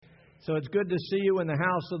So it's good to see you in the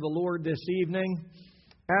house of the Lord this evening.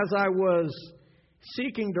 As I was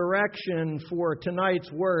seeking direction for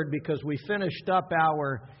tonight's word, because we finished up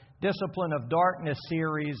our Discipline of Darkness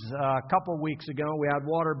series a couple weeks ago. We had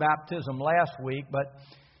water baptism last week, but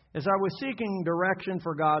as I was seeking direction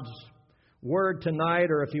for God's word tonight,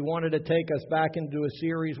 or if He wanted to take us back into a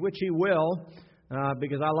series, which He will,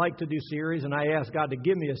 because I like to do series, and I ask God to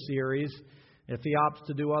give me a series. If He opts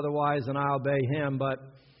to do otherwise, then I obey Him. But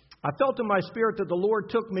I felt in my spirit that the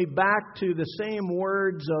Lord took me back to the same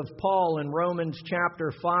words of Paul in Romans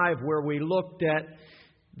chapter 5, where we looked at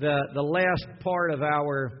the last part of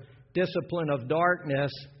our discipline of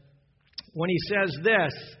darkness, when he says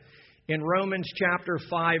this in Romans chapter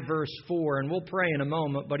 5, verse 4, and we'll pray in a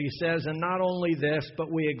moment, but he says, and not only this,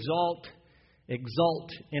 but we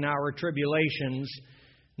exult in our tribulations,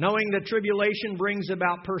 knowing that tribulation brings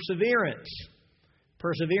about perseverance.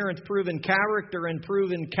 Perseverance, proven character, and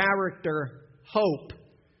proven character, hope.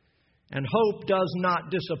 And hope does not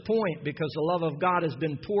disappoint, because the love of God has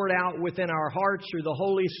been poured out within our hearts through the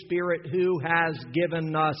Holy Spirit who has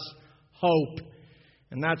given us hope.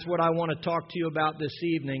 And that's what I want to talk to you about this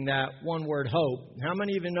evening, that one word, hope. How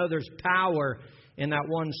many of you know there's power in that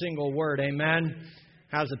one single word? Amen.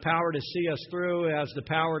 Has the power to see us through, has the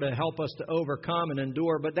power to help us to overcome and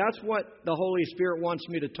endure. But that's what the Holy Spirit wants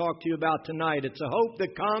me to talk to you about tonight. It's a hope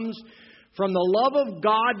that comes from the love of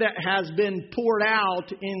God that has been poured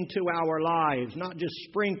out into our lives. Not just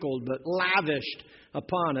sprinkled, but lavished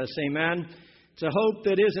upon us. Amen. It's a hope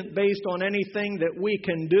that isn't based on anything that we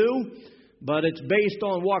can do, but it's based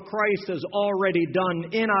on what Christ has already done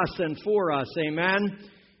in us and for us. Amen.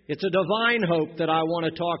 It's a divine hope that I want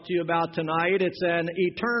to talk to you about tonight. It's an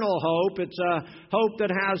eternal hope. It's a hope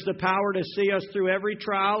that has the power to see us through every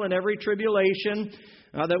trial and every tribulation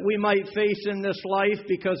that we might face in this life,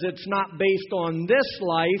 because it's not based on this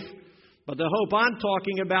life, but the hope I'm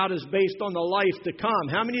talking about is based on the life to come.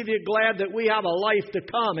 How many of you are glad that we have a life to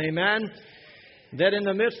come? Amen. That in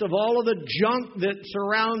the midst of all of the junk that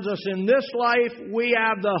surrounds us in this life, we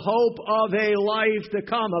have the hope of a life to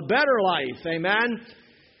come, a better life. Amen.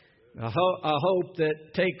 A hope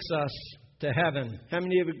that takes us to heaven. How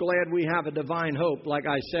many of you are glad we have a divine hope, like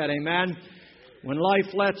I said? Amen. When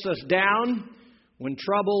life lets us down, when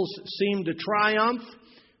troubles seem to triumph,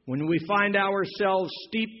 when we find ourselves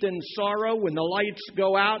steeped in sorrow, when the lights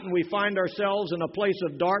go out and we find ourselves in a place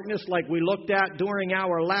of darkness like we looked at during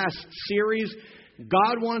our last series,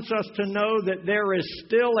 God wants us to know that there is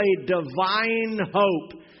still a divine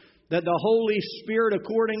hope that the Holy Spirit,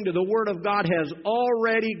 according to the Word of God, has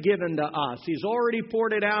already given to us. He's already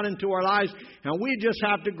poured it out into our lives, and we just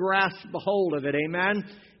have to grasp a hold of it. Amen?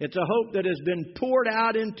 It's a hope that has been poured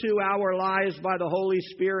out into our lives by the Holy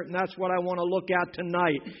Spirit, and that's what I want to look at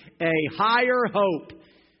tonight. A higher hope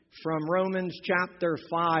from Romans chapter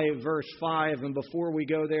 5, verse 5. And before we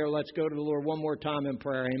go there, let's go to the Lord one more time in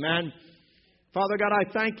prayer. Amen? Father God, I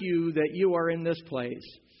thank you that you are in this place.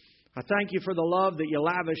 I thank you for the love that you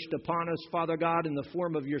lavished upon us, Father God, in the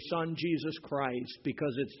form of your Son, Jesus Christ,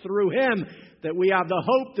 because it's through Him that we have the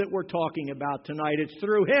hope that we're talking about tonight. It's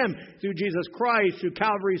through Him, through Jesus Christ, through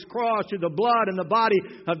Calvary's cross, through the blood and the body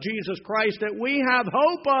of Jesus Christ, that we have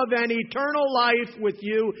hope of an eternal life with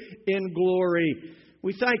you in glory.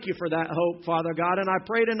 We thank you for that hope, Father God, and I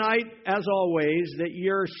pray tonight, as always, that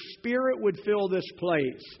your Spirit would fill this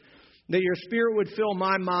place. That your Spirit would fill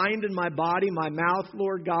my mind and my body, my mouth,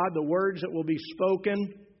 Lord God, the words that will be spoken,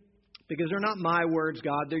 because they're not my words,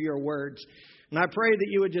 God, they're your words. And I pray that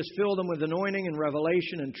you would just fill them with anointing and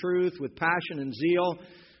revelation and truth, with passion and zeal.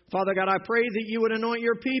 Father God, I pray that you would anoint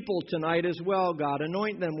your people tonight as well, God.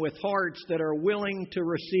 Anoint them with hearts that are willing to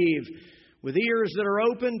receive, with ears that are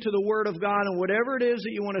open to the Word of God, and whatever it is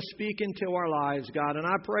that you want to speak into our lives, God. And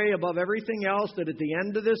I pray above everything else that at the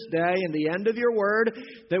end of this day and the end of your Word,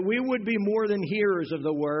 that we would be more than hearers of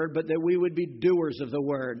the Word, but that we would be doers of the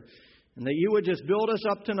Word. And that you would just build us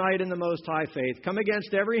up tonight in the most high faith. Come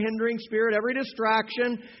against every hindering spirit, every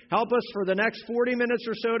distraction. Help us for the next 40 minutes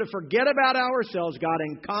or so to forget about ourselves, God,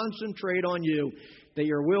 and concentrate on you, that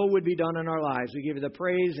your will would be done in our lives. We give you the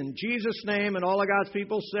praise in Jesus' name, and all of God's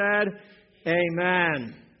people said,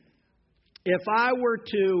 amen. If I were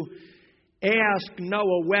to ask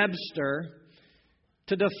Noah Webster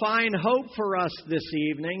to define hope for us this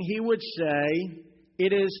evening, he would say,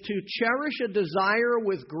 it is to cherish a desire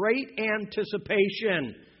with great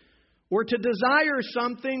anticipation, or to desire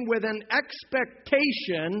something with an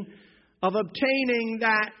expectation of obtaining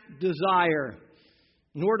that desire.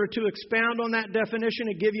 In order to expound on that definition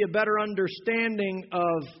and give you a better understanding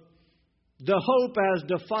of the hope as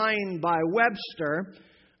defined by Webster,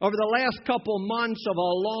 Over the last couple months of a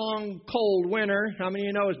long, cold winter, how many of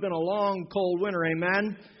you know it's been a long, cold winter,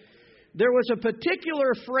 amen? There was a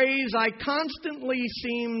particular phrase I constantly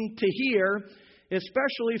seemed to hear,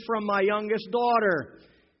 especially from my youngest daughter,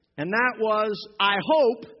 and that was, I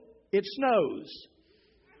hope it snows.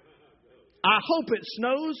 I hope it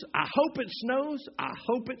snows. I hope it snows. I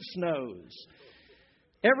hope it snows.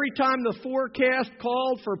 Every time the forecast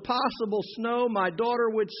called for possible snow, my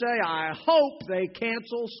daughter would say, I hope they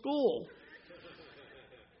cancel school.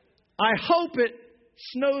 I hope it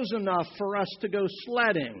snows enough for us to go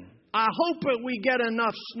sledding. I hope that we get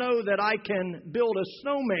enough snow that I can build a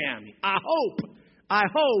snowman. I hope, I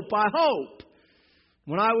hope, I hope.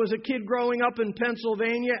 When I was a kid growing up in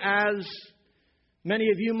Pennsylvania, as many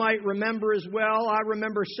of you might remember as well, I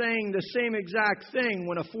remember saying the same exact thing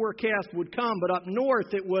when a forecast would come. But up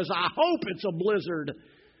north it was, I hope it's a blizzard.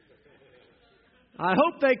 I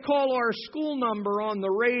hope they call our school number on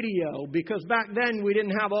the radio, because back then we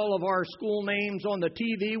didn't have all of our school names on the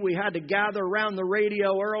TV. We had to gather around the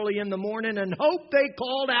radio early in the morning and hope they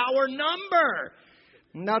called our number.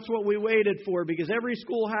 And that's what we waited for, because every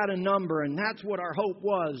school had a number, and that's what our hope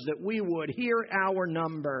was, that we would hear our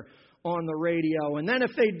number on the radio. And then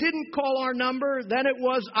if they didn't call our number, then it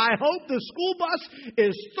was, I hope the school bus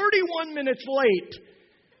is 31 minutes late.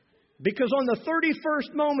 Because on the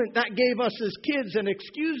 31st moment, that gave us as kids an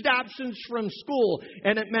excused absence from school.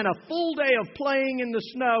 And it meant a full day of playing in the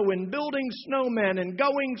snow and building snowmen and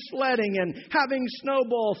going sledding and having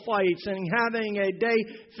snowball fights and having a day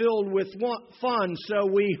filled with fun. So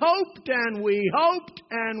we hoped and we hoped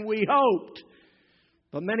and we hoped.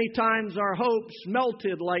 But many times our hopes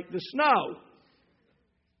melted like the snow.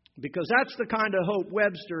 Because that's the kind of hope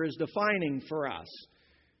Webster is defining for us.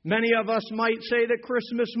 Many of us might say that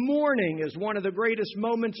Christmas morning is one of the greatest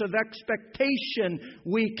moments of expectation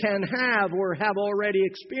we can have or have already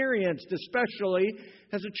experienced, especially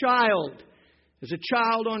as a child. As a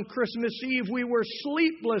child on Christmas Eve, we were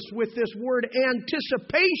sleepless with this word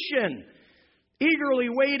anticipation, eagerly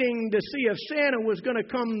waiting to see if Santa was going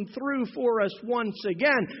to come through for us once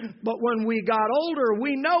again. But when we got older,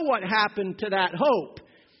 we know what happened to that hope.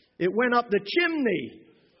 It went up the chimney,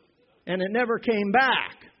 and it never came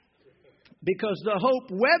back. Because the hope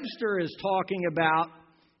Webster is talking about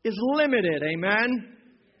is limited, amen?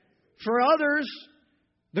 For others,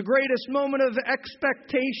 the greatest moment of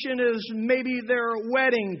expectation is maybe their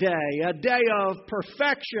wedding day, a day of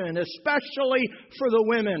perfection, especially for the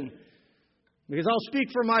women. Because I'll speak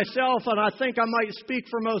for myself, and I think I might speak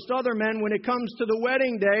for most other men. When it comes to the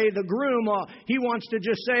wedding day, the groom, he wants to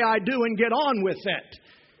just say, I do, and get on with it.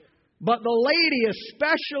 But the lady,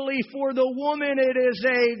 especially for the woman, it is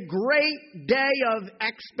a great day of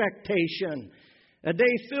expectation. A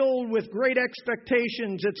day filled with great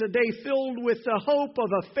expectations. It's a day filled with the hope of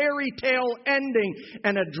a fairy tale ending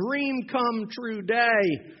and a dream come true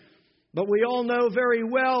day. But we all know very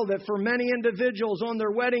well that for many individuals on their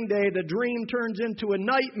wedding day, the dream turns into a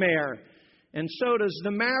nightmare. And so does the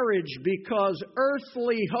marriage, because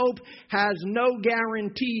earthly hope has no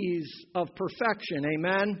guarantees of perfection.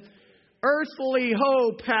 Amen? Earthly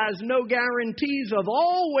hope has no guarantees of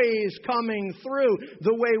always coming through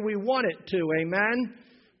the way we want it to. Amen?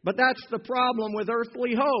 But that's the problem with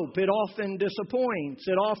earthly hope. It often disappoints.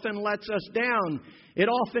 It often lets us down. It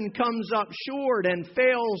often comes up short and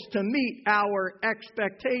fails to meet our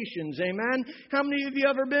expectations. Amen? How many of you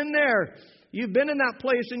ever been there? You've been in that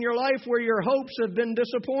place in your life where your hopes have been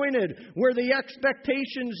disappointed, where the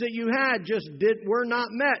expectations that you had just were not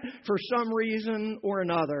met for some reason or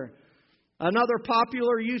another. Another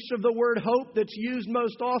popular use of the word hope that's used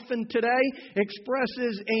most often today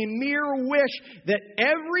expresses a mere wish that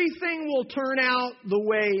everything will turn out the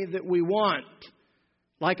way that we want.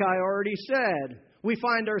 Like I already said, we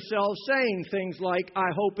find ourselves saying things like, I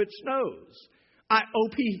hope it snows. I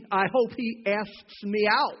hope he asks me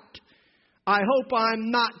out. I hope I'm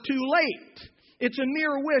not too late. It's a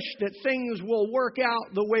mere wish that things will work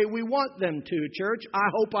out the way we want them to, church. I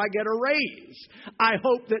hope I get a raise. I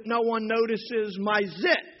hope that no one notices my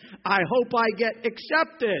zit. I hope I get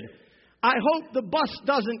accepted. I hope the bus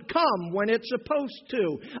doesn't come when it's supposed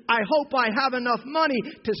to. I hope I have enough money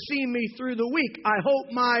to see me through the week. I hope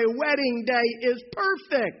my wedding day is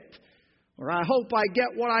perfect. Or I hope I get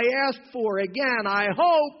what I asked for. Again, I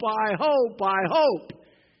hope, I hope, I hope.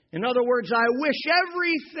 In other words, I wish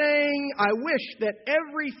that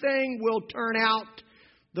everything will turn out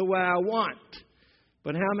the way I want.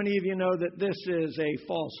 But how many of you know that this is a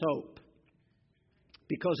false hope?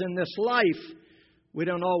 Because in this life, we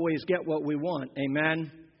don't always get what we want.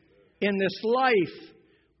 Amen? In this life,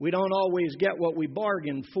 we don't always get what we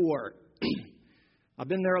bargained for. I've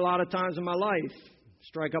been there a lot of times in my life.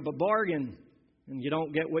 Strike up a bargain, and you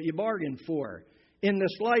don't get what you bargained for. In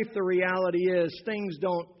this life, the reality is things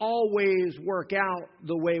don't always work out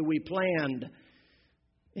the way we planned.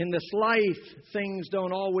 In this life, things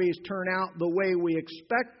don't always turn out the way we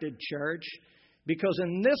expected, church, because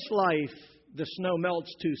in this life, the snow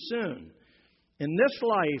melts too soon. In this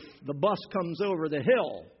life, the bus comes over the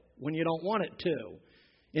hill when you don't want it to.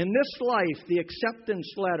 In this life, the acceptance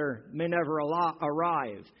letter may never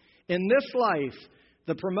arrive. In this life,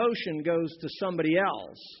 the promotion goes to somebody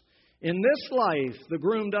else. In this life, the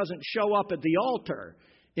groom doesn't show up at the altar.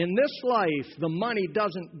 In this life, the money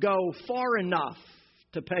doesn't go far enough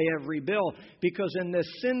to pay every bill. Because in this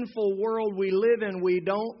sinful world we live in, we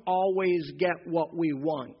don't always get what we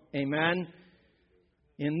want. Amen?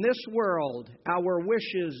 In this world, our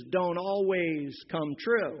wishes don't always come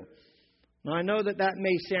true. Now, I know that that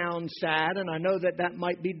may sound sad, and I know that that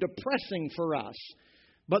might be depressing for us.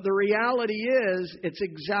 But the reality is, it's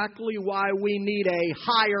exactly why we need a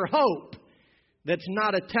higher hope that's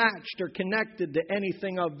not attached or connected to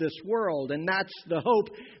anything of this world. And that's the hope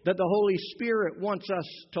that the Holy Spirit wants us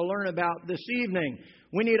to learn about this evening.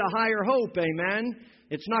 We need a higher hope, amen?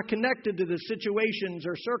 It's not connected to the situations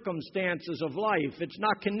or circumstances of life. It's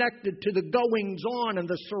not connected to the goings-on and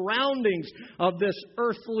the surroundings of this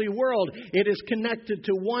earthly world. It is connected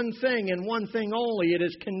to one thing and one thing only. It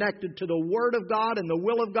is connected to the Word of God and the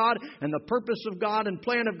will of God and the purpose of God and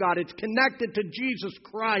plan of God. It's connected to Jesus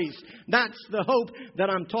Christ. That's the hope that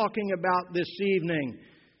I'm talking about this evening.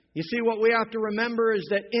 You see, what we have to remember is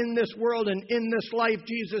that in this world and in this life,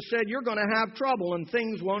 Jesus said, you're going to have trouble and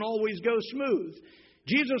things won't always go smooth.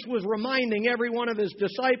 Jesus was reminding every one of His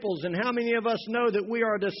disciples, and how many of us know that we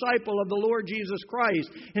are a disciple of the Lord Jesus Christ?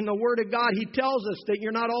 In the Word of God, He tells us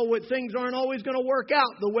that things aren't always going to work out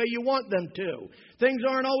the way you want them to. Things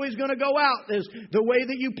aren't always going to go out as the way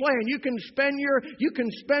that you plan. You can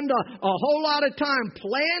spend a whole lot of time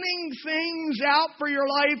planning things out for your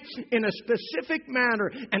life in a specific manner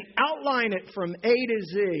and outline it from A to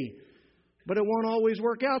Z. But it won't always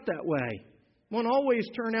work out that way. It won't always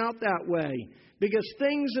turn out that way. Because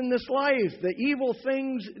things in this life, the evil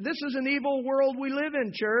things, this is an evil world we live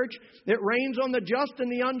in, church. It rains on the just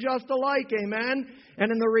and the unjust alike, amen?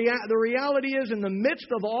 And the reality is, in the midst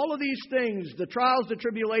of all of these things, the trials, the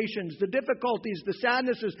tribulations, the difficulties, the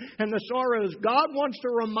sadnesses, and the sorrows, God wants to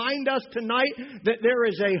remind us tonight that there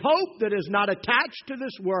is a hope that is not attached to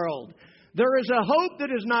this world. There is a hope that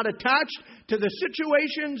is not attached to the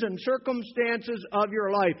situations and circumstances of your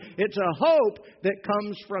life. It's a hope that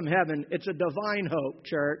comes from heaven. It's a divine hope,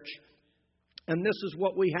 church. And this is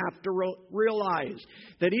what we have to realize,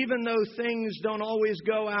 that even though things don't always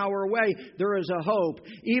go our way, there is a hope.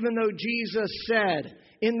 Even though Jesus said,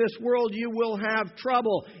 in this world you will have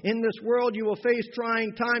trouble. In this world you will face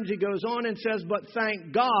trying times. He goes on and says, but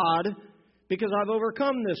thank God, because I've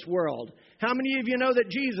overcome this world. How many of you know that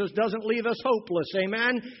Jesus doesn't leave us hopeless?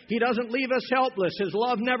 Amen? He doesn't leave us helpless. His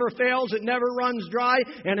love never fails. It never runs dry.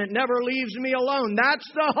 And it never leaves me alone.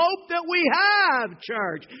 That's the hope that we have,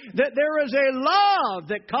 church. That there is a love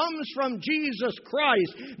that comes from Jesus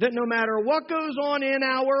Christ. That no matter what goes on in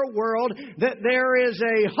our world, that there is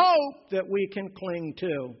a hope that we can cling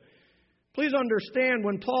to. Please understand,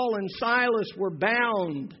 when Paul and Silas were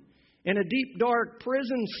bound in a deep, dark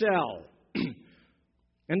prison cell,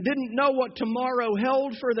 and didn't know what tomorrow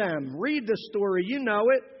held for them. Read the story, you know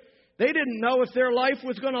it. They didn't know if their life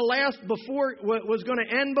was going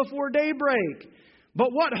to end before daybreak.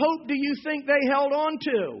 But what hope do you think they held on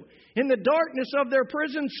to? In the darkness of their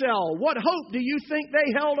prison cell, what hope do you think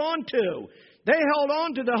they held on to? They held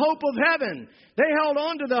on to the hope of heaven. They held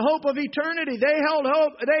on to the hope of eternity. They held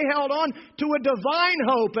on to a divine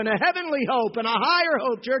hope and a heavenly hope and a higher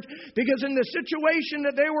hope, church, because in the situation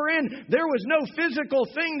that they were in, there was no physical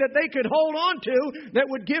thing that they could hold on to that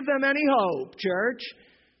would give them any hope, church.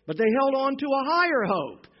 But they held on to a higher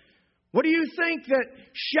hope. What do you think that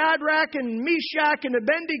Shadrach and Meshach and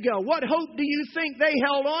Abednego, what hope do you think they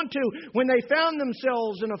held on to when they found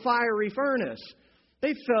themselves in a fiery furnace?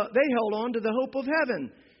 They held on to the hope of heaven.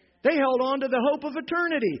 They held on to the hope of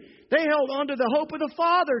eternity. They held on to the hope of the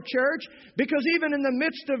Father, church, because even in the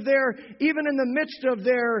midst of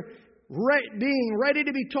their being ready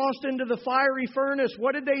to be tossed into the fiery furnace,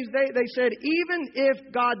 what did they say? They said, even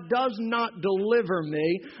if God does not deliver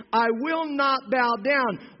me, I will not bow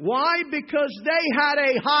down. Why? Because they had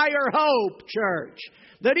a higher hope, church.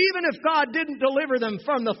 that even if God didn't deliver them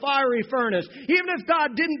from the fiery furnace, even if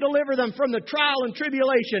God didn't deliver them from the trial and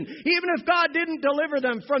tribulation, even if God didn't deliver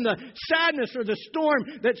them from the sadness or the storm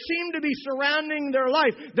that seemed to be surrounding their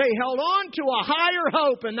life, they held on to a higher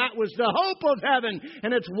hope, and that was the hope of heaven.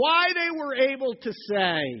 And it's why they were able to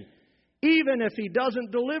say, even if He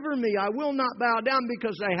doesn't deliver me, I will not bow down,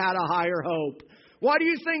 because they had a higher hope. Why do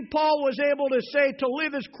you think Paul was able to say to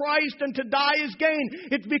live is Christ and to die is gain?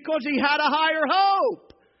 It's because he had a higher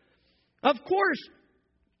hope. Of course,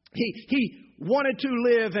 he wanted to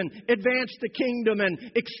live and advance the kingdom and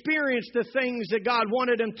experience the things that God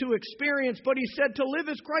wanted him to experience. But he said to live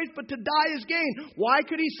is Christ, but to die is gain. Why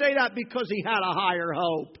could he say that? Because he had a higher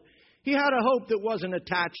hope. He had a hope that wasn't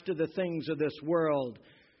attached to the things of this world.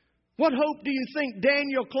 What hope do you think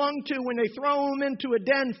Daniel clung to when they throw him into a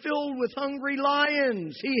den filled with hungry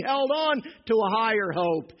lions? He held on to a higher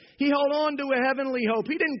hope. He held on to a heavenly hope.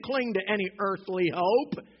 He didn't cling to any earthly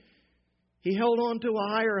hope. He held on to a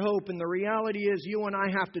higher hope, and the reality is you and I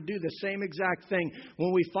have to do the same exact thing.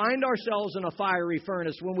 When we find ourselves in a fiery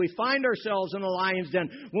furnace, when we find ourselves in a lion's den,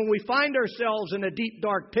 when we find ourselves in a deep,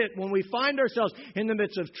 dark pit, when we find ourselves in the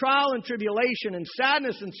midst of trial and tribulation and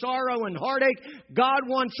sadness and sorrow and heartache, God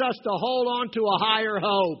wants us to hold on to a higher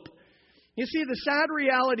hope. You see, the sad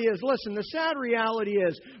reality is, listen, the sad reality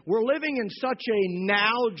is we're living in such a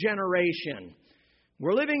now generation.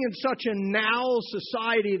 We're living in such a now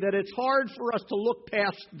society that it's hard for us to look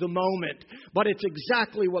past the moment. But it's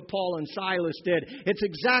exactly what Paul and Silas did. It's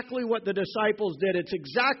exactly what the disciples did. It's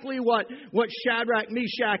exactly what Shadrach,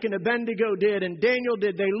 Meshach, and Abednego did and Daniel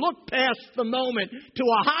did. They looked past the moment to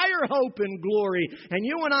a higher hope and glory. And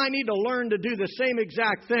you and I need to learn to do the same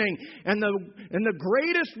exact thing. And the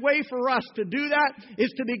greatest way for us to do that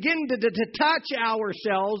is to begin to detach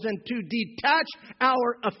ourselves and to detach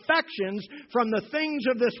our affections from the things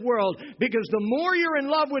of this world, because the more you're in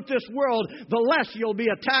love with this world, the less you'll be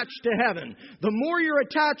attached to heaven. The more you're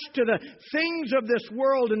attached to the things of this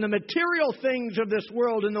world and the material things of this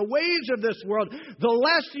world and the ways of this world, the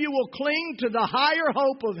less you will cling to the higher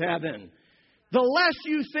hope of heaven. The less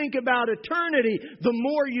you think about eternity, the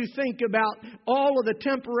more you think about all of the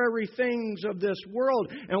temporary things of this world.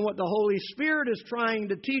 And what the Holy Spirit is trying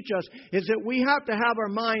to teach us is that we have to have our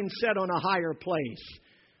mind set on a higher place.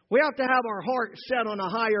 We have to have our heart set on a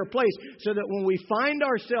higher place so that when we find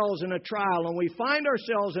ourselves in a trial and we find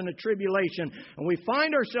ourselves in a tribulation and we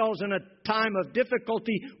find ourselves in a time of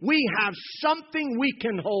difficulty, we have something we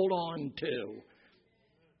can hold on to.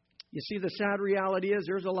 You see, the sad reality is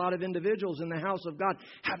there's a lot of individuals in the house of God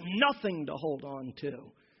have nothing to hold on to.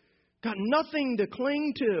 Got nothing to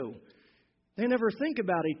cling to. They never think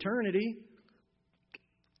about eternity.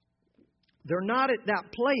 They're not at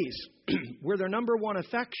that place where their number one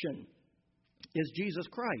affection is Jesus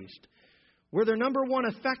Christ. Where their number one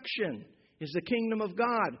affection is the kingdom of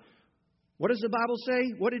God. What does the Bible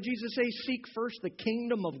say? What did Jesus say? Seek first the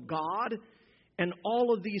kingdom of God, and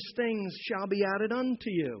all of these things shall be added unto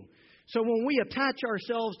you. So when we attach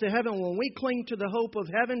ourselves to heaven, when we cling to the hope of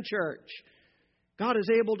heaven, church, God is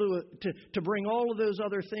able to bring all of those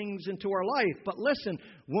other things into our life. But listen,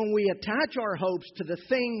 when we attach our hopes to the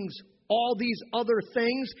things, all these other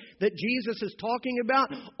things that Jesus is talking about,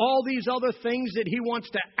 all these other things that He wants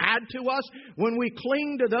to add to us, when we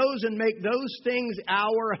cling to those and make those things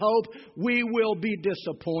our hope, we will be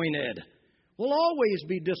disappointed. We'll always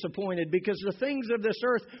be disappointed because the things of this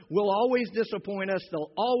earth will always disappoint us.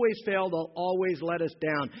 They'll always fail. They'll always let us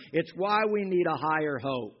down. It's why we need a higher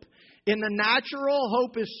hope. In the natural,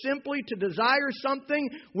 hope is simply to desire something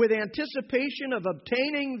with anticipation of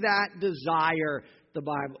obtaining that desire, the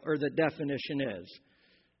Bible or the definition is.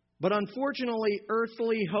 But unfortunately,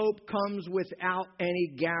 earthly hope comes without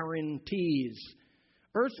any guarantees.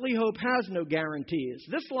 Earthly hope has no guarantees.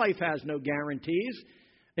 This life has no guarantees.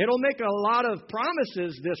 It'll make a lot of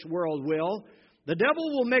promises, this world will. The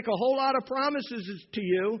devil will make a whole lot of promises to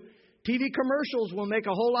you. TV commercials will make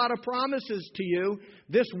a whole lot of promises to you.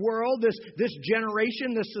 This world, this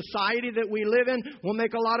generation, this society that we live in will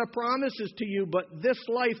make a lot of promises to you. But this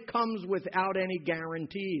life comes without any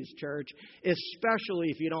guarantees, church, especially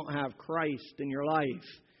if you don't have Christ in your life.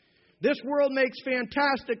 This world makes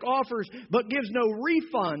fantastic offers, but gives no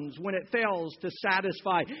refunds when it fails to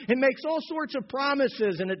satisfy. It makes all sorts of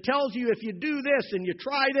promises, and it tells you if you do this and you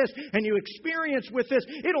try this and you experience with this,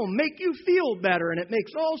 it'll make you feel better. And it makes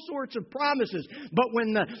all sorts of promises. But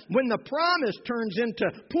when the promise turns into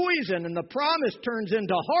poison, and the promise turns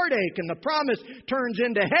into heartache, and the promise turns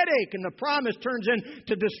into headache, and the promise turns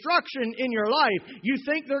into destruction in your life, you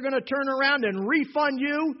think they're going to turn around and refund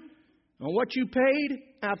you on what you paid?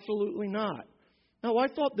 Absolutely not. No, I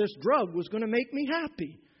thought this drug was going to make me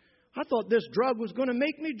happy. I thought this drug was going to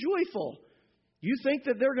make me joyful. You think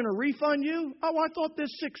that they're going to refund you? Oh, I thought this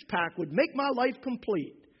six-pack would make my life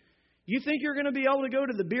complete. You think you're going to be able to go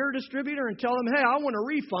to the beer distributor and tell them, hey, I want a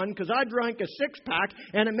refund because I drank a six-pack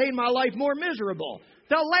and it made my life more miserable?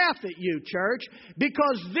 They'll laugh at you, church,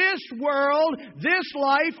 because this world, this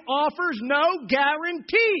life offers no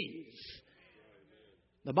guarantees.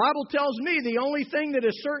 The Bible tells me the only thing that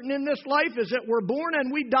is certain in this life is that we're born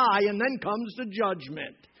and we die, and then comes the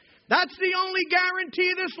judgment. That's the only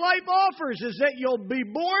guarantee this life offers, is that you'll be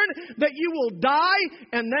born, that you will die,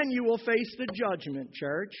 and then you will face the judgment,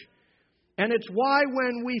 church. And it's why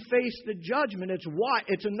when we face the judgment,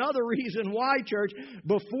 it's another reason why, church,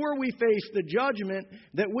 before we face the judgment,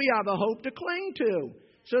 that we have a hope to cling to,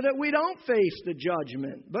 so that we don't face the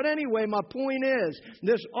judgment. But anyway, my point is,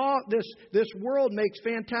 this world makes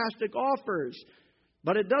fantastic offers,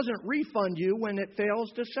 but it doesn't refund you when it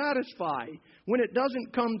fails to satisfy, when it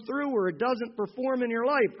doesn't come through or it doesn't perform in your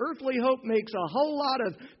life. Earthly hope makes a whole lot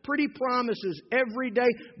of pretty promises every day,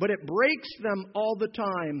 but it breaks them all the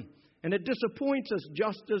time. And it disappoints us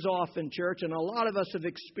just as often, church, and a lot of us have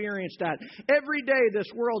experienced that. Every day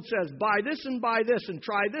this world says, buy this and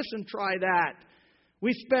try this and try that.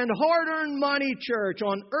 We spend hard-earned money, church,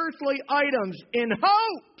 on earthly items in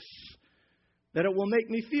hopes that it will make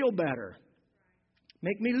me feel better,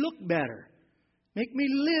 make me look better, make me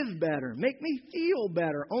live better, make me feel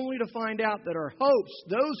better, only to find out that our hopes,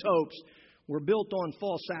 those hopes, were built on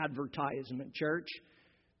false advertisement, church.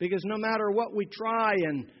 Because no matter what we try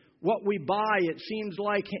and what we buy, it seems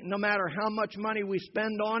like no matter how much money we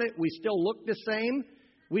spend on it, we still look the same,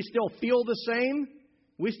 we still feel the same,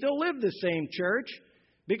 we still live the same, church.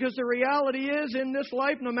 Because the reality is, in this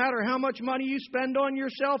life, no matter how much money you spend on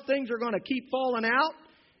yourself, things are going to keep falling out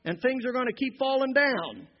and things are going to keep falling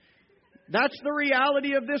down. That's the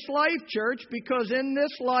reality of this life, church, because in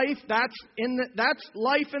this life, that's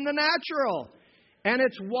life in the natural. And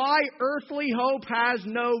it's why earthly hope has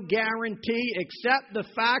no guarantee except the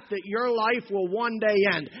fact that your life will one day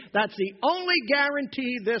end. That's the only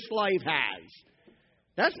guarantee this life has.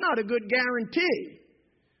 That's not a good guarantee.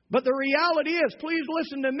 But the reality is, please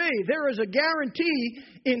listen to me, there is a guarantee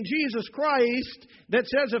in Jesus Christ that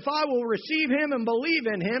says if I will receive Him and believe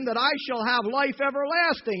in Him, that I shall have life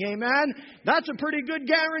everlasting. Amen? That's a pretty good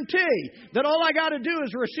guarantee. That all I got to do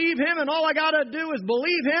is receive Him and all I got to do is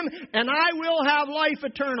believe Him and I will have life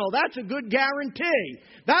eternal. That's a good guarantee.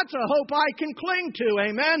 That's a hope I can cling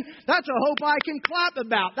to. Amen? That's a hope I can clap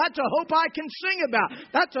about. That's a hope I can sing about.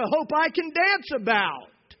 That's a hope I can dance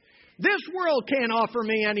about. This world can't offer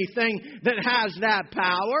me anything that has that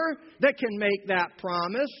power, that can make that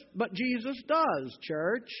promise, but Jesus does,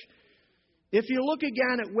 church. If you look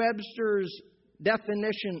again at Webster's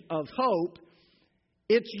definition of hope,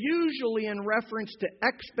 it's usually in reference to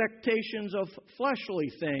expectations of fleshly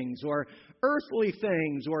things or earthly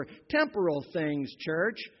things or temporal things,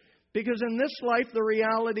 church. Because in this life, the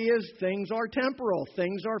reality is things are temporal,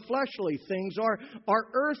 things are fleshly, things are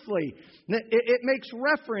earthly. It makes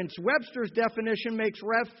reference, Webster's definition makes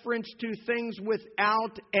reference to things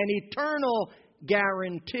without an eternal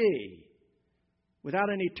guarantee. Without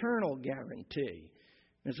an eternal guarantee.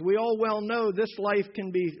 As we all well know, this life can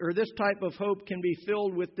be, or this type of hope can be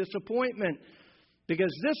filled with disappointment.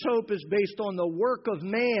 Because this hope is based on the work of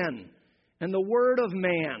man and the word of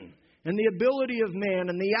man. And the ability of man,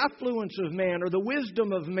 and the affluence of man, or the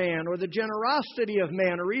wisdom of man, or the generosity of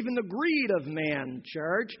man, or even the greed of man,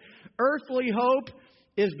 church. Earthly hope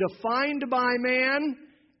is defined by man,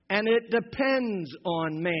 and it depends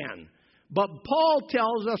on man. But Paul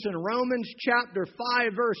tells us in Romans chapter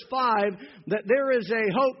 5, verse 5, that there is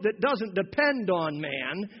a hope that doesn't depend on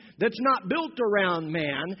man, that's not built around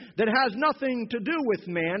man, that has nothing to do with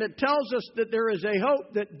man. It tells us that there is a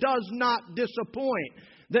hope that does not disappoint.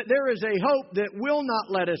 That there is a hope that will not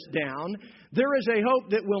let us down. There is a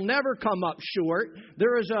hope that will never come up short.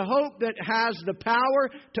 There is a hope that has the power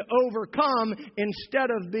to overcome instead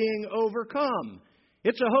of being overcome.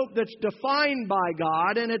 It's a hope that's defined by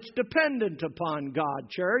God and it's dependent upon God,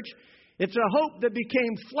 church. It's a hope that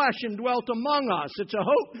became flesh and dwelt among us. It's a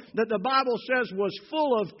hope that the Bible says was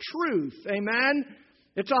full of truth. Amen?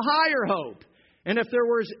 It's a higher hope. And if there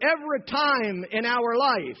was ever a time in our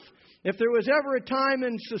life, if there was ever a time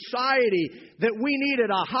in society that we needed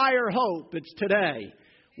a higher hope, it's today.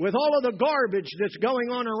 With all of the garbage that's going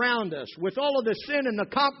on around us, with all of the sin and the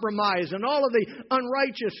compromise and all of the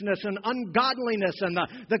unrighteousness and ungodliness and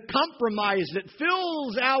the compromise that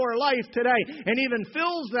fills our life today and even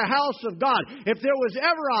fills the house of God, if there was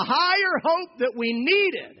ever a higher hope that we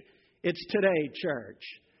needed, it's today, church.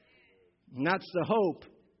 And that's the hope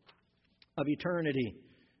of eternity.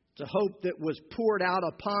 It's a hope that was poured out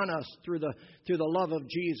upon us through the love of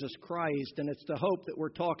Jesus Christ. And it's the hope that we're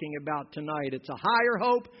talking about tonight. It's a higher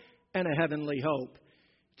hope and a heavenly hope.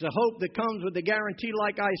 It's a hope that comes with the guarantee,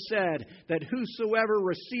 like I said, that whosoever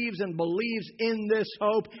receives and believes in this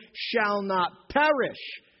hope shall not perish,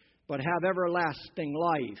 but have everlasting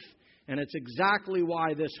life. And it's exactly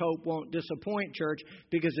why this hope won't disappoint, church,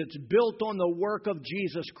 because it's built on the work of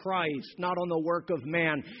Jesus Christ, not on the work of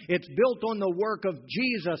man. It's built on the work of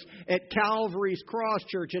Jesus at Calvary's cross,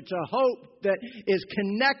 church. It's a hope that is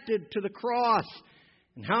connected to the cross.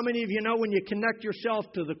 And how many of you know when you connect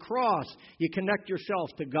yourself to the cross, you connect yourself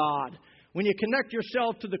to God? When you connect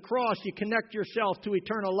yourself to the cross, you connect yourself to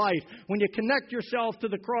eternal life. When you connect yourself to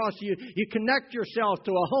the cross, you connect yourself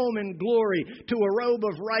to a home in glory, to a robe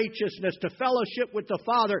of righteousness, to fellowship with the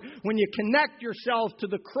Father. When you connect yourself to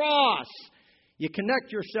the cross, you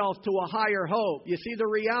connect yourself to a higher hope. You see, the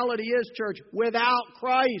reality is, church, without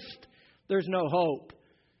Christ, there's no hope.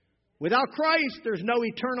 Without Christ, there's no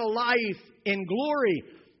eternal life in glory.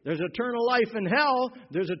 There's eternal life in hell.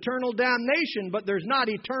 There's eternal damnation, but there's not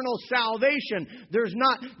eternal salvation. There's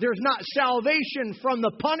not salvation from the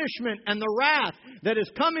punishment and the wrath that is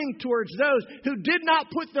coming towards those who did not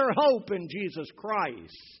put their hope in Jesus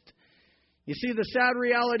Christ. You see, the sad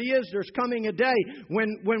reality is there's coming a day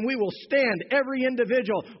when we will stand, every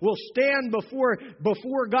individual will stand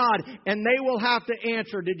before God, and they will have to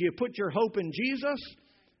answer, did you put your hope in Jesus,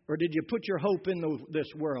 or did you put your hope in this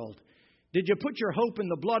world? Did you put your hope in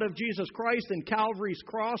the blood of Jesus Christ and Calvary's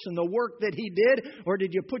cross and the work that He did? Or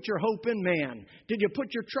did you put your hope in man? Did you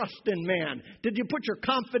put your trust in man? Did you put your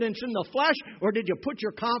confidence in the flesh? Or did you put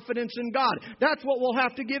your confidence in God? That's what we'll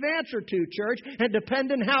have to give answer to, church. And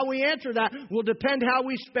depending how we answer that will depend how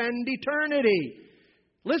we spend eternity.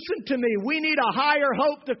 Listen to me. We need a higher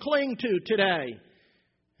hope to cling to today.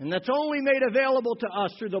 And that's only made available to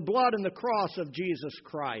us through the blood and the cross of Jesus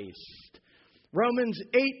Christ. Romans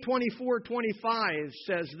 8:24-25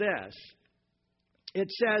 says this. It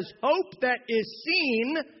says, hope that is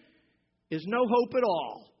seen is no hope at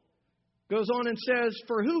all. Goes on and says,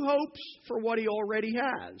 for who hopes for what he already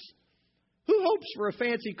has? Who hopes for a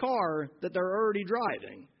fancy car that they're already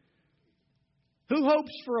driving? Who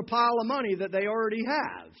hopes for a pile of money that they already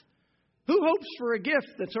have? Who hopes for a gift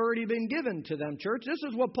that's already been given to them, church? This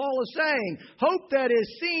is what Paul is saying. Hope that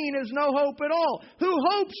is seen is no hope at all. Who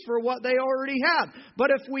hopes for what they already have?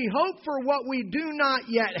 But if we hope for what we do not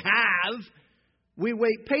yet have, we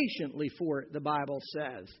wait patiently for it, the Bible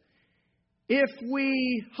says. If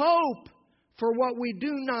we hope for what we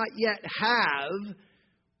do not yet have,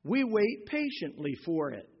 we wait patiently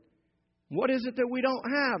for it. What is it that we don't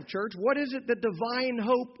have, church? What is it that divine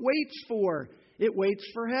hope waits for? It waits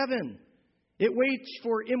for heaven. It waits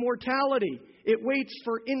for immortality. It waits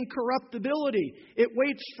for incorruptibility. It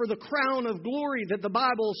waits for the crown of glory that the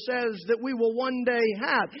Bible says that we will one day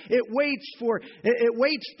have. It waits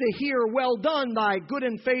to hear, well done, thy good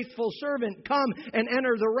and faithful servant. Come and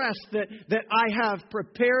enter the rest that I have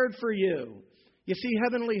prepared for you. You see,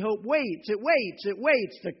 heavenly hope waits. It waits. It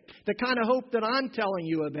waits. The kind of hope that I'm telling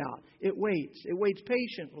you about. It waits. It waits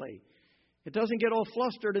patiently. It doesn't get all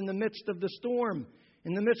flustered in the midst of the storm.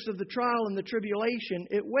 In the midst of the trial and the tribulation,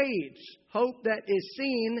 it waits. Hope that is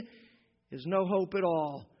seen is no hope at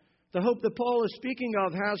all. The hope that Paul is speaking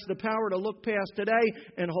of has the power to look past today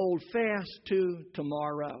and hold fast to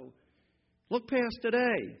tomorrow. Look past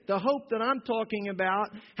today. The hope that I'm talking about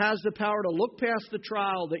has the power to look past the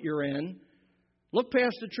trial that you're in. Look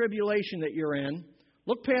past the tribulation that you're in.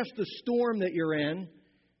 Look past the storm that you're in.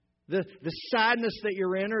 The sadness that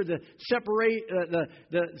you're in, or the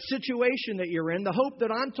situation that you're in. The hope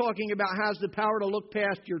that I'm talking about has the power to look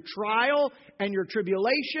past your trial and your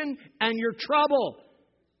tribulation and your trouble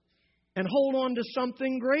and hold on to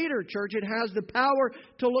something greater, church. It has the power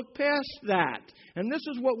to look past that. And this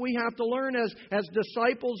is what we have to learn as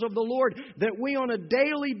disciples of the Lord, that we on a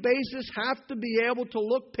daily basis have to be able to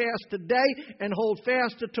look past today and hold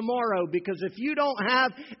fast to tomorrow. Because if you don't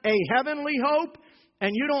have a heavenly hope,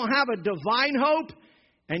 and you don't have a divine hope,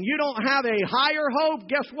 and you don't have a higher hope,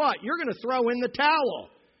 guess what? You're going to throw in the towel.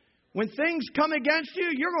 When things come against you,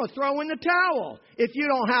 you're going to throw in the towel if you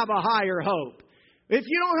don't have a higher hope. If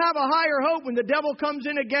you don't have a higher hope, when the devil comes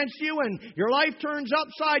in against you and your life turns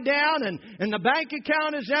upside down and the bank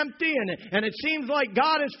account is empty and it seems like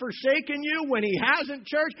God has forsaken you when He hasn't,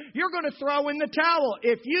 church, you're going to throw in the towel.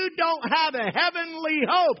 If you don't have a heavenly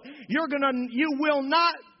hope, you will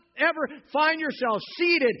not ever find yourself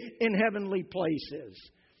seated in heavenly places.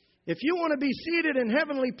 If you want to be seated in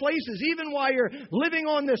heavenly places, even while you're living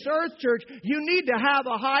on this earth, church, you need to have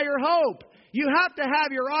a higher hope. You have to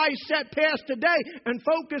have your eyes set past today and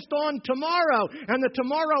focused on tomorrow. And the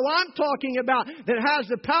tomorrow I'm talking about that has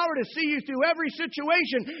the power to see you through every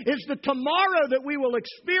situation is the tomorrow that we will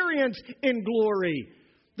experience in glory.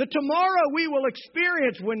 The tomorrow we will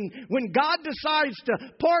experience when God decides to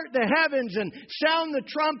part the heavens and sound the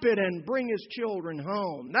trumpet and bring His children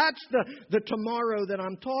home. That's the tomorrow that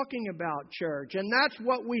I'm talking about, church. And that's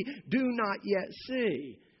what we do not yet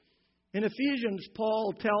see. In Ephesians,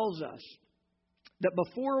 Paul tells us that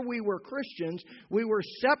before we were Christians, we were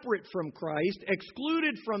separate from Christ,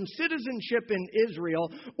 excluded from citizenship in Israel,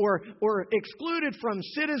 or excluded from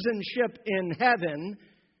citizenship in heaven,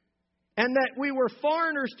 and that we were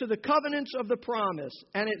foreigners to the covenants of the promise.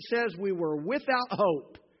 And it says we were without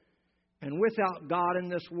hope and without God in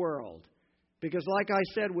this world. Because like I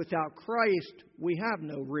said, without Christ, we have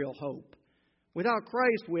no real hope. Without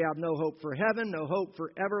Christ, we have no hope for heaven, no hope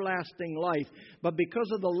for everlasting life. But because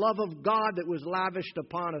of the love of God that was lavished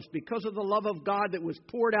upon us, because of the love of God that was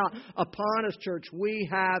poured out upon us, church, we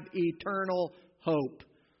have eternal hope.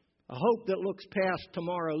 A hope that looks past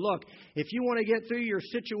tomorrow. Look, if you want to get through your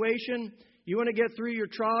situation, you want to get through your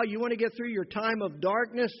trial, you want to get through your time of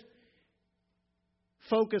darkness,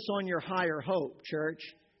 focus on your higher hope, church.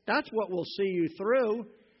 That's what will see you through.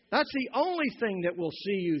 That's the only thing that will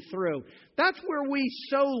see you through. That's where we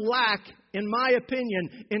so lack, in my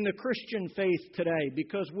opinion, in the Christian faith today,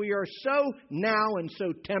 because we are so now and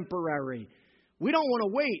so temporary. We don't want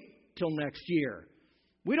to wait till next year.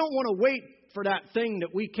 We don't want to wait for that thing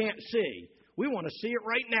that we can't see. We want to see it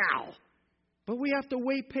right now. But we have to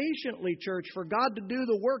wait patiently, church, for God to do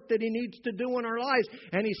the work that He needs to do in our lives.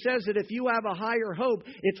 And He says that if you have a higher hope,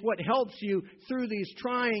 it's what helps you through these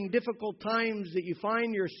trying, difficult times that you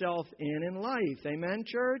find yourself in life. Amen,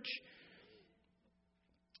 church?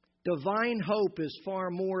 Divine hope is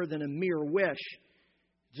far more than a mere wish.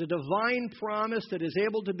 It's a divine promise that is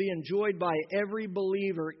able to be enjoyed by every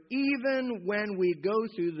believer, even when we go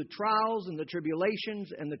through the trials and the tribulations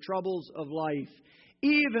and the troubles of life.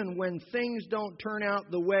 Even when things don't turn out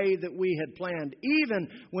the way that we had planned. Even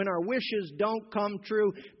when our wishes don't come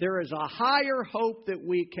true, there is a higher hope that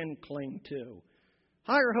we can cling to.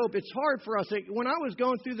 Higher hope. It's hard for us. When I was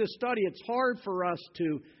going through this study, it's hard for us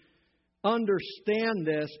to understand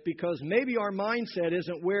this because maybe our mindset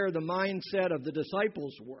isn't where the mindset of the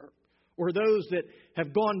disciples were or those that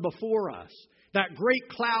have gone before us. That great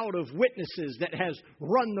cloud of witnesses that has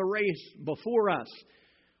run the race before us.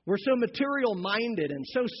 We're so material-minded and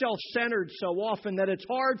so self-centered so often that it's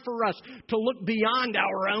hard for us to look beyond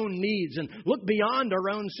our own needs and look beyond our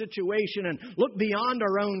own situation and look beyond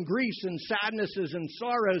our own griefs and sadnesses and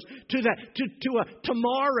sorrows to a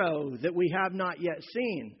tomorrow that we have not yet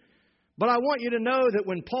seen. But I want you to know that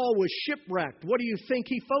when Paul was shipwrecked, what do you think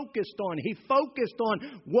he focused on? He focused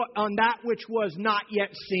on that which was not yet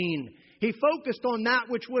seen. He focused on that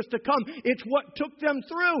which was to come. It's what took them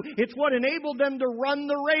through. It's what enabled them to run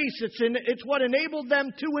the race. It's what enabled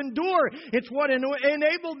them to endure. It's what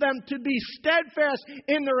enabled them to be steadfast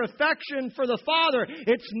in their affection for the Father.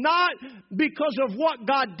 It's not because of what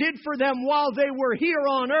God did for them while they were here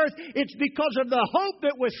on earth. It's because of the hope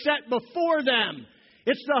that was set before them.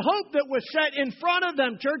 It's the hope that was set in front of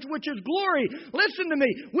them, church, which is glory. Listen to me.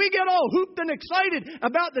 We get all hooped and excited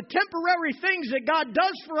about the temporary things that God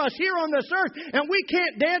does for us here on this earth, and we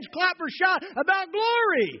can't dance, clap, or shout about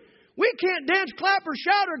glory. We can't dance, clap, or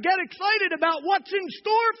shout or get excited about what's in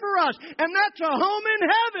store for us, and that's a home in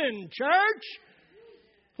heaven, church.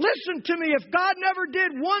 Listen to me, if God never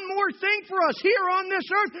did one more thing for us here on this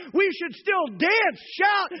earth, we should still dance,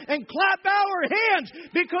 shout, and clap our hands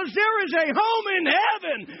because there is a home in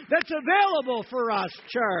heaven that's available for us,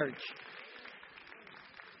 church.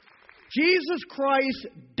 Jesus Christ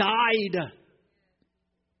died.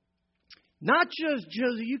 Not just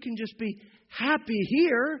you can just be happy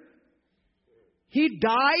here. He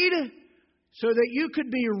died so that you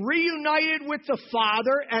could be reunited with the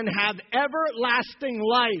Father and have everlasting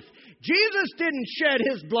life. Jesus didn't shed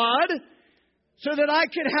His blood so that I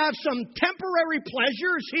could have some temporary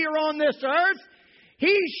pleasures here on this earth.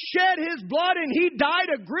 He shed His blood and He died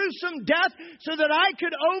a gruesome death so that I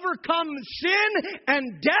could overcome sin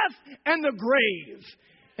and death and the grave.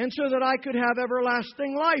 And so that I could have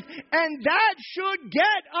everlasting life. And that should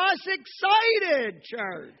get us excited,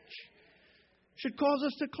 church. Should cause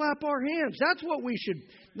us to clap our hands. That's what we should,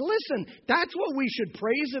 listen, that's what we should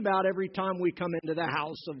praise about every time we come into the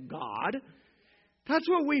house of God. That's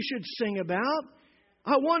what we should sing about.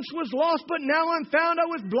 I once was lost, but now I'm found. I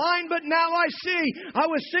was blind, but now I see. I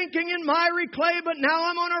was sinking in miry clay, but now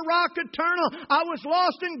I'm on a rock eternal. I was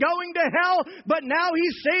lost and going to hell, but now He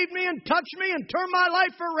saved me and touched me and turned my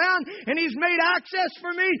life around, and He's made access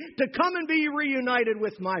for me to come and be reunited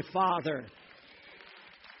with my Father.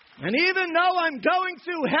 And even though I'm going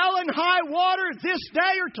through hell and high water this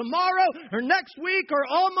day or tomorrow or next week or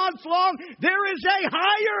all month long, there is a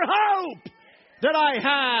higher hope that I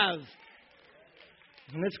have.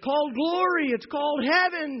 And it's called glory. It's called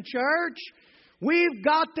heaven, church. We've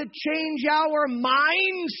got to change our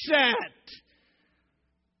mindset.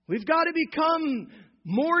 We've got to become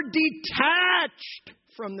more detached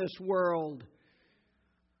from this world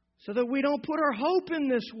so that we don't put our hope in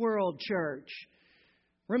this world, church.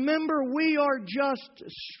 Remember, we are just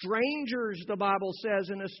strangers, the Bible says,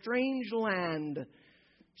 in a strange land.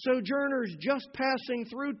 Sojourners just passing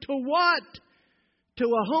through to what? To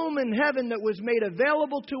a home in heaven that was made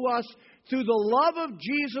available to us through the love of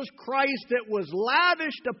Jesus Christ that was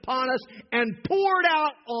lavished upon us and poured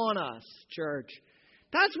out on us, church.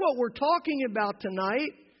 That's what we're talking about tonight.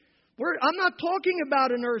 I'm not talking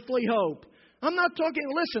about an earthly hope. I'm not talking,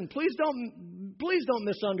 listen, please don't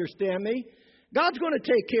misunderstand me. God's going to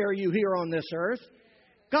take care of you here on this earth.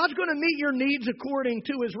 God's going to meet your needs according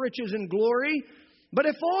to His riches and glory. But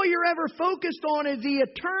if all you're ever focused on is the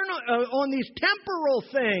eternal, on these temporal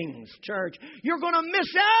things, church, you're going to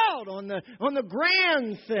miss out on the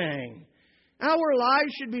grand thing. Our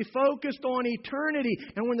lives should be focused on eternity.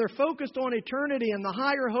 And when they're focused on eternity and the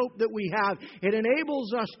higher hope that we have, it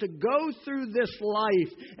enables us to go through this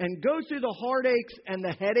life and go through the heartaches and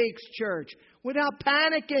the headaches, church, without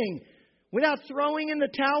panicking, without throwing in the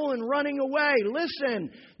towel and running away. Listen,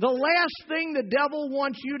 the last thing the devil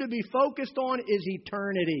wants you to be focused on is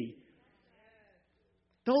eternity.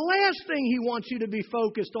 The last thing he wants you to be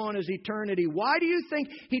focused on is eternity. Why do you think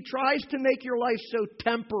he tries to make your life so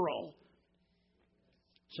temporal?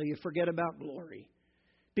 So you forget about glory.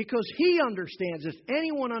 Because he understands, if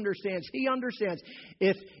anyone understands, he understands.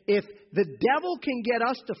 If the devil can get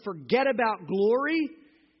us to forget about glory,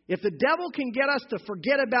 if the devil can get us to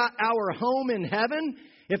forget about our home in heaven,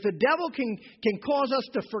 if the devil can cause us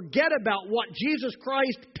to forget about what Jesus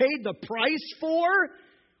Christ paid the price for,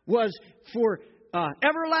 was for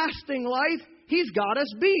everlasting life, he's got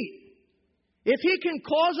us beat. If he can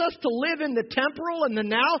cause us to live in the temporal and the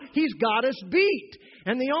now, he's got us beat.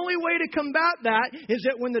 And the only way to combat that is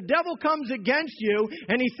that when the devil comes against you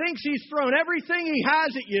and he thinks he's thrown everything he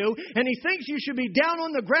has at you and he thinks you should be down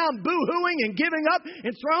on the ground boo-hooing and giving up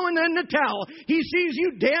and throwing in the towel, he sees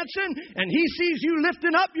you dancing and he sees you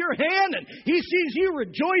lifting up your hand and he sees you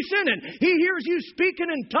rejoicing and he hears you speaking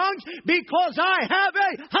in tongues because I have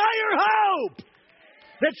a higher hope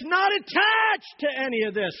that's not attached to any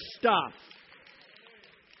of this stuff.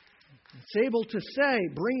 It's able to say,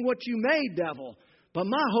 bring what you may, devil, but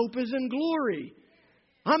my hope is in glory.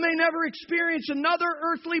 I may never experience another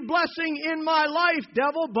earthly blessing in my life,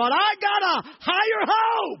 devil, but I got a higher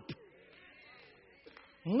hope.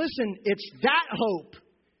 And listen, it's that hope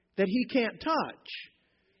that he can't touch.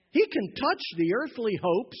 He can touch the earthly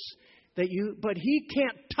hopes but he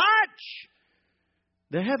can't touch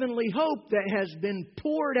the heavenly hope that has been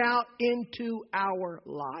poured out into our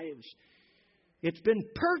lives. It's been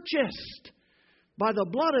purchased by the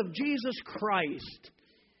blood of Jesus Christ.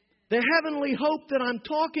 The heavenly hope that I'm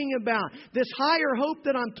talking about, this higher hope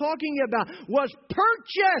that I'm talking about, was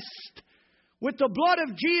purchased with the blood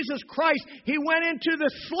of Jesus Christ. He went into the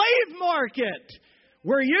slave market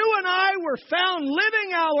where you and I were found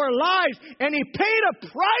living our lives, and He paid a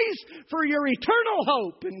price for your eternal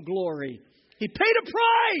hope and glory. He paid a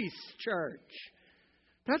price, church.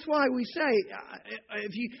 That's why we say,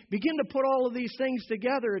 if you begin to put all of these things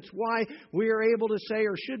together, it's why we are able to say,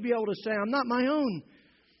 or should be able to say, I'm not my own.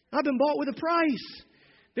 I've been bought with a price.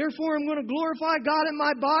 Therefore, I'm going to glorify God in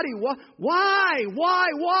my body. Why?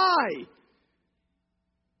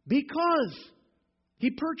 Because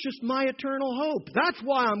He purchased my eternal hope. That's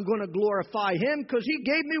why I'm going to glorify Him, because He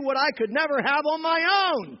gave me what I could never have on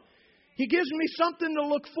my own. He gives me something to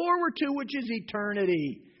look forward to, which is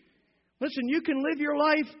eternity. Listen, you can live your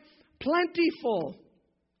life plentiful,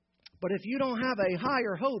 but if you don't have a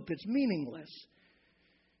higher hope, it's meaningless.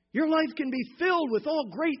 Your life can be filled with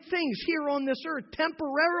all great things here on this earth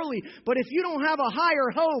temporarily, but if you don't have a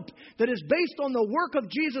higher hope that is based on the work of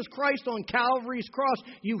Jesus Christ on Calvary's cross,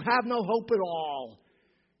 you have no hope at all.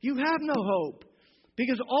 You have no hope.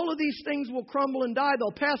 Because all of these things will crumble and die.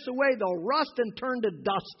 They'll pass away. They'll rust and turn to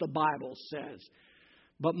dust, the Bible says.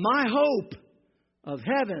 But my hope of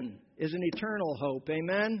heaven is an eternal hope.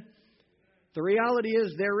 Amen? The reality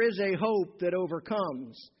is there is a hope that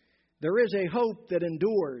overcomes. There is a hope that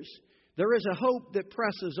endures. There is a hope that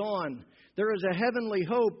presses on. There is a heavenly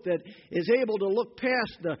hope that is able to look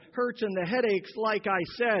past the hurts and the headaches, like I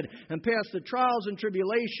said, and past the trials and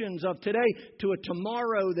tribulations of today to a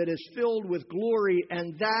tomorrow that is filled with glory,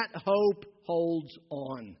 and that hope holds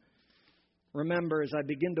on. Remember, as I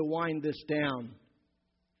begin to wind this down,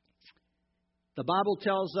 the Bible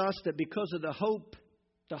tells us that because of the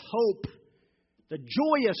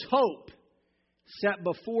joyous hope set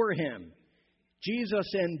before Him, Jesus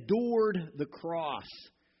endured the cross,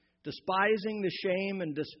 despising the shame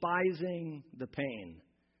and despising the pain.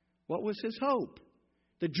 What was His hope?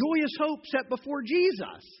 The joyous hope set before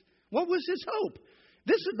Jesus. What was His hope?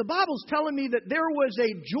 The Bible's telling me that there was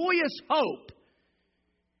a joyous hope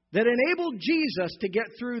that enabled Jesus to get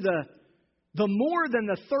through the more than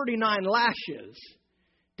the 39 lashes,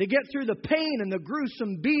 to get through the pain and the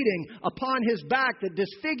gruesome beating upon His back that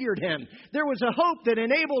disfigured Him. There was a hope that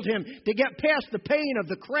enabled Him to get past the pain of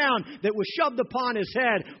the crown that was shoved upon His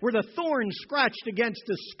head, where the thorns scratched against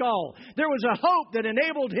His skull. There was a hope that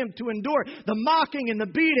enabled Him to endure the mocking and the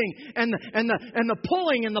beating and the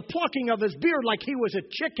pulling and the plucking of His beard like He was a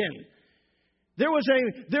chicken. There was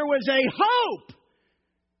a hope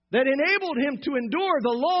that enabled Him to endure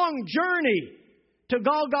the long journey to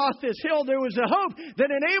Golgotha's hill. There was a hope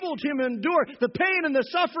that enabled Him to endure the pain and the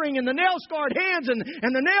suffering and the nail-scarred hands and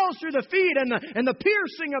the nails through the feet and the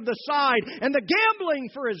piercing of the side and the gambling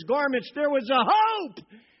for His garments. There was a hope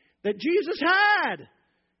that Jesus had.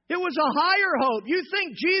 It was a higher hope. You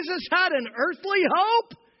think Jesus had an earthly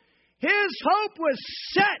hope? His hope was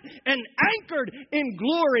set and anchored in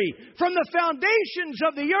glory. From the foundations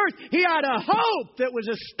of the earth, He had a hope that was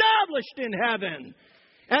established in heaven.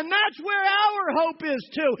 And that's where our hope is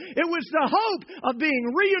too. It was the hope of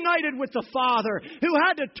being reunited with the Father, who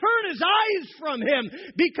had to turn His eyes from Him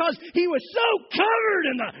because He was so covered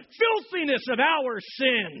in the filthiness of our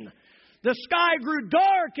sin. The sky grew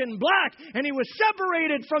dark and black, and He was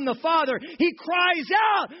separated from the Father. He cries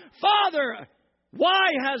out, "Father,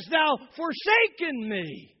 why hast Thou forsaken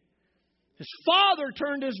me?" His Father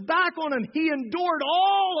turned His back on Him. He endured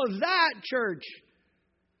all of that, church,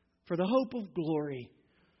 for the hope of glory.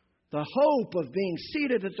 The hope of being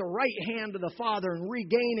seated at the right hand of the Father and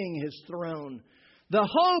regaining His throne. The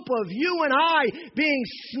hope of you and I being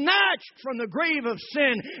snatched from the grave of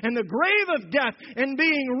sin and the grave of death and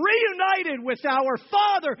being reunited with our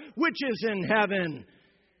Father which is in heaven.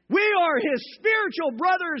 We are His spiritual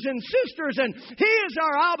brothers and sisters, and He is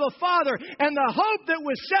our Abba Father. And the hope that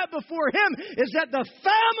was set before Him is that the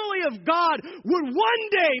family of God would one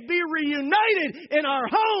day be reunited in our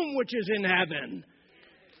home which is in heaven.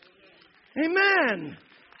 Amen.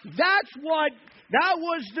 That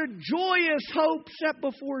was the joyous hope set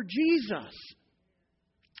before Jesus.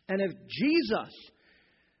 And if Jesus,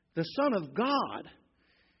 the Son of God,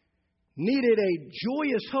 needed a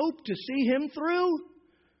joyous hope to see Him through,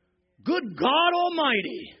 good God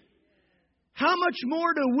Almighty, how much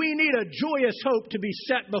more do we need a joyous hope to be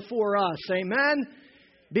set before us? Amen?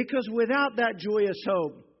 Because without that joyous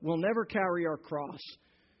hope, we'll never carry our cross.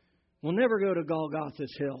 We'll never go to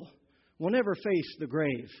Golgotha's hill. We'll never face the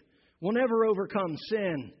grave. We'll never overcome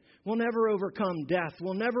sin. We'll never overcome death.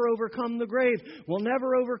 We'll never overcome the grave. We'll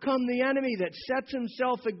never overcome the enemy that sets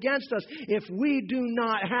himself against us if we do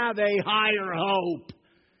not have a higher hope.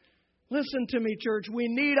 Listen to me, church. We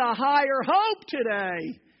need a higher hope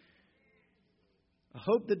today. A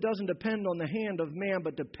hope that doesn't depend on the hand of man,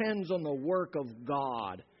 but depends on the work of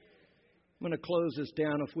God. I'm going to close this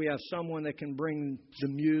down. If we have someone that can bring the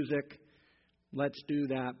music, let's do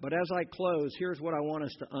that. But as I close, here's what I want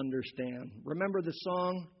us to understand. Remember the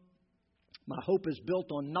song? My hope is built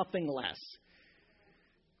on nothing less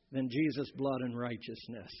than Jesus' blood and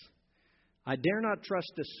righteousness. I dare not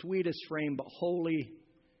trust the sweetest frame, but wholly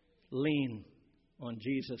lean on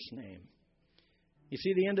Jesus' name. You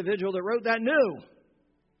see, the individual that wrote that knew.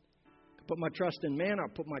 I put my trust in man, I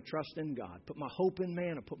put my trust in God. Put my hope in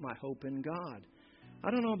man, I put my hope in God. I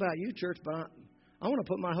don't know about you, church, but I want to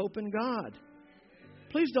put my hope in God.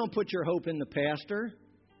 Please don't put your hope in the pastor.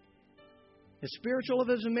 As spiritual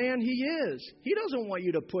as a man he is, he doesn't want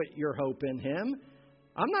you to put your hope in him.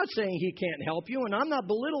 I'm not saying he can't help you, and I'm not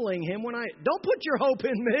belittling him don't put your hope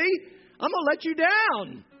in me. I'm going to let you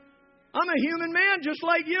down. I'm a human man just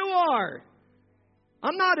like you are.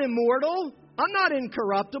 I'm not immortal. I'm not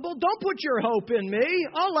incorruptible. Don't put your hope in me.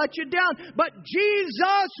 I'll let you down. But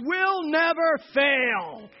Jesus will never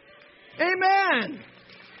fail. Amen.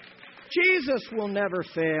 Jesus will never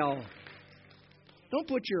fail. Don't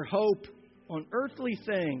put your hope on earthly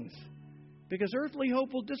things. Because earthly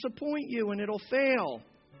hope will disappoint you and it'll fail.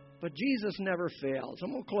 But Jesus never fails.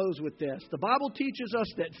 I'm going to close with this. The Bible teaches us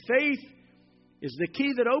that faith is the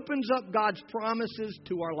key that opens up God's promises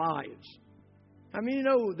to our lives. How many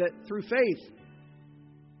know that through faith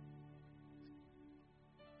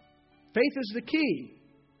is the key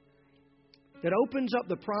that opens up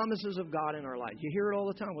the promises of God in our life. You hear it all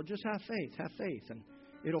the time. Well, just have faith, and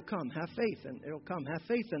it'll come. Have faith, and it'll come. Have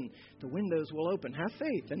faith, and the windows will open. Have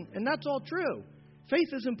faith, and that's all true. Faith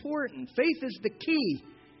is important. Faith is the key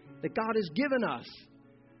that God has given us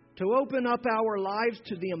to open up our lives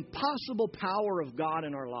to the impossible power of God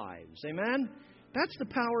in our lives. Amen? That's the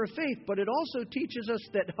power of faith. But it also teaches us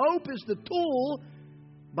that hope is the tool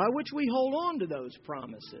by which we hold on to those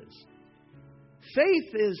promises.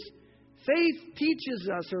 Faith teaches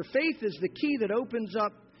us, or faith is the key that opens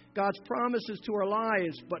up God's promises to our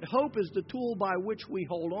lives, but hope is the tool by which we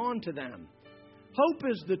hold on to them. Hope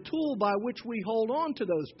is the tool by which we hold on to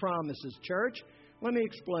those promises, church. Let me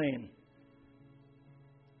explain.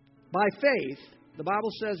 By faith, the Bible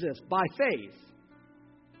says this, by faith,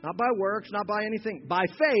 not by works, not by anything. By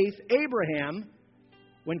faith, Abraham,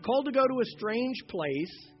 when called to go to a strange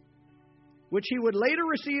place, which he would later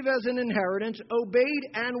receive as an inheritance, obeyed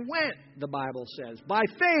and went, the Bible says. By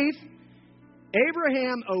faith,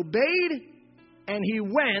 Abraham obeyed and he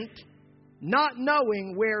went, not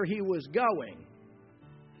knowing where he was going.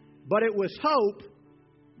 But it was hope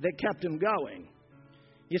that kept him going.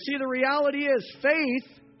 You see, the reality is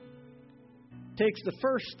faith takes the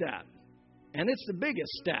first step, and it's the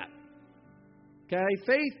biggest step. Okay?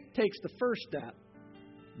 Faith takes the first step,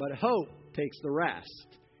 but hope takes the rest.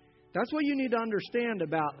 That's what you need to understand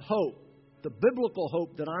about hope, the biblical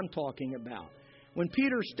hope that I'm talking about. When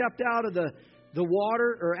Peter stepped out of the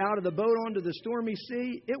water, or out of the boat onto the stormy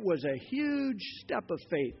sea, it was a huge step of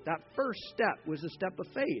faith. That first step was a step of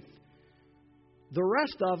faith. The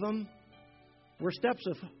rest of them were steps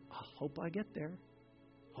of, I hope I get there.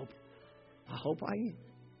 I hope I eat.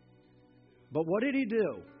 But what did he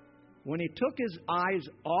do? When he took his eyes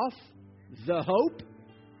off the hope,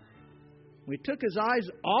 when he took his eyes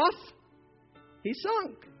off, he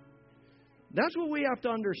sunk. That's what we have to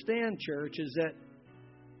understand, church, is that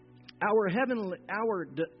our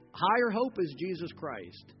higher hope is Jesus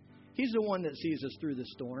Christ. He's the one that sees us through the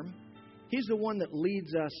storm. He's the one that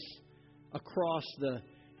leads us across the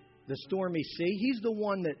stormy sea. He's the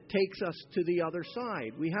one that takes us to the other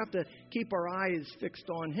side. We have to keep our eyes fixed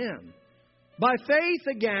on Him. By faith,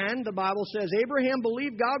 again, the Bible says, Abraham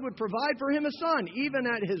believed God would provide for him a son, even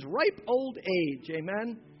at his ripe old age.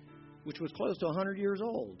 Amen? Which was close to 100 years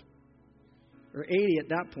old. Or 80 at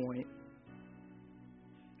that point.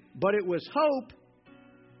 But it was hope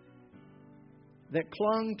that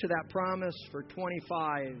clung to that promise for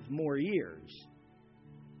 25 more years.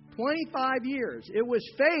 25 years. It was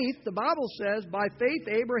faith, the Bible says, by faith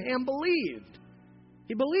Abraham believed.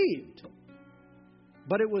 He believed.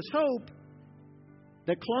 But it was hope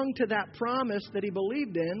that clung to that promise that he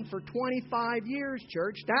believed in for 25 years,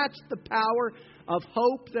 church. That's the power of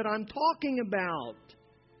hope that I'm talking about.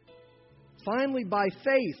 Finally, by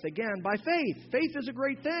faith. Again, by faith. Faith is a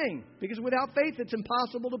great thing. Because without faith, it's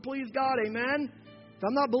impossible to please God. Amen? If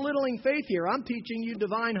I'm not belittling faith here, I'm teaching you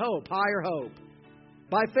divine hope, higher hope.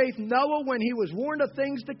 By faith, Noah, when he was warned of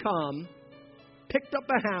things to come, picked up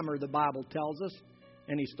a hammer, the Bible tells us,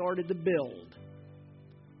 and he started to build.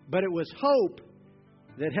 But it was hope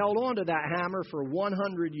that held on to that hammer for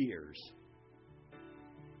 100 years.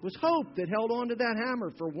 It was hope that held on to that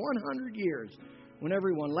hammer for 100 years. When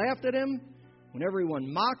everyone laughed at him, when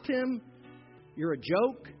everyone mocked him, you're a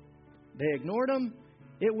joke, they ignored him.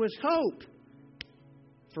 It was hope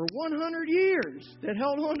for 100 years that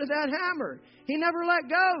held on to that hammer. He never let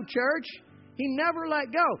go, church. He never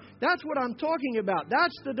let go. That's what I'm talking about.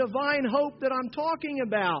 That's the divine hope that I'm talking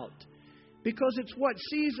about. Because it's what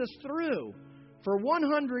sees us through. For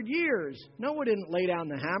 100 years, Noah didn't lay down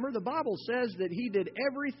the hammer. The Bible says that he did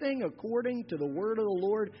everything according to the word of the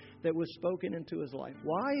Lord that was spoken into his life.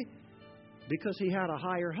 Why? Because he had a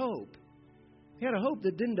higher hope. He had a hope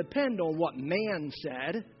that didn't depend on what man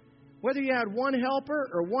said. Whether you had one helper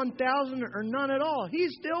or 1,000 or none at all, he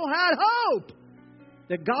still had hope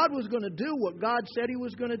that God was going to do what God said He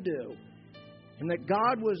was going to do. And that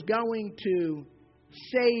God was going to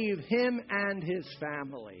save him and his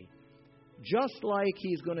family. Just like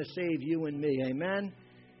He's going to save you and me. Amen?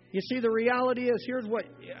 You see, the reality is, here's what,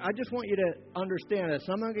 I just want you to understand this.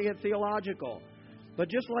 I'm not going to get theological. But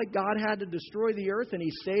just like God had to destroy the earth and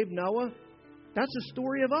He saved Noah, that's the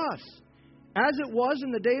story of us. As it was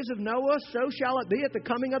in the days of Noah, so shall it be at the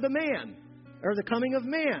coming of the man. Or the coming of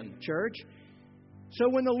man, church. So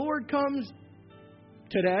when the Lord comes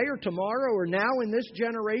today or tomorrow or now in this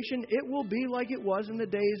generation, it will be like it was in the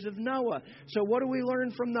days of Noah. So what do we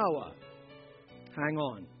learn from Noah? Hang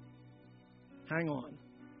on. Hang on.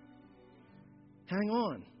 Hang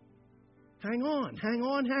on. Hang on. Hang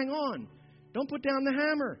on. Hang on. Don't put down the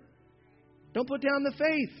hammer. Don't put down the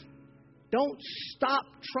faith. Don't stop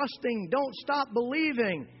trusting. Don't stop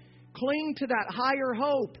believing. Cling to that higher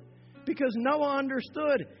hope, because Noah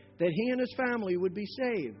understood that he and his family would be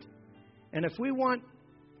saved. And if we want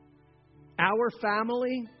our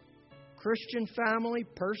family, Christian family,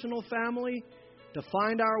 personal family, to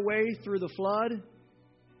find our way through the flood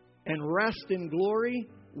and rest in glory,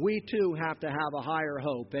 we too have to have a higher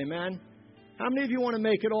hope. Amen? How many of you want to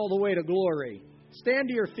make it all the way to glory? Stand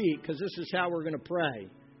to your feet, because this is how we're going to pray.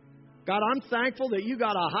 God, I'm thankful that you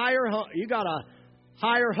got a higher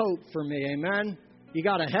hope for me. Amen? You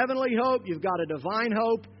got a heavenly hope. You've got a divine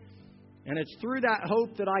hope. And it's through that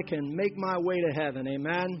hope that I can make my way to heaven.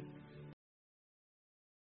 Amen?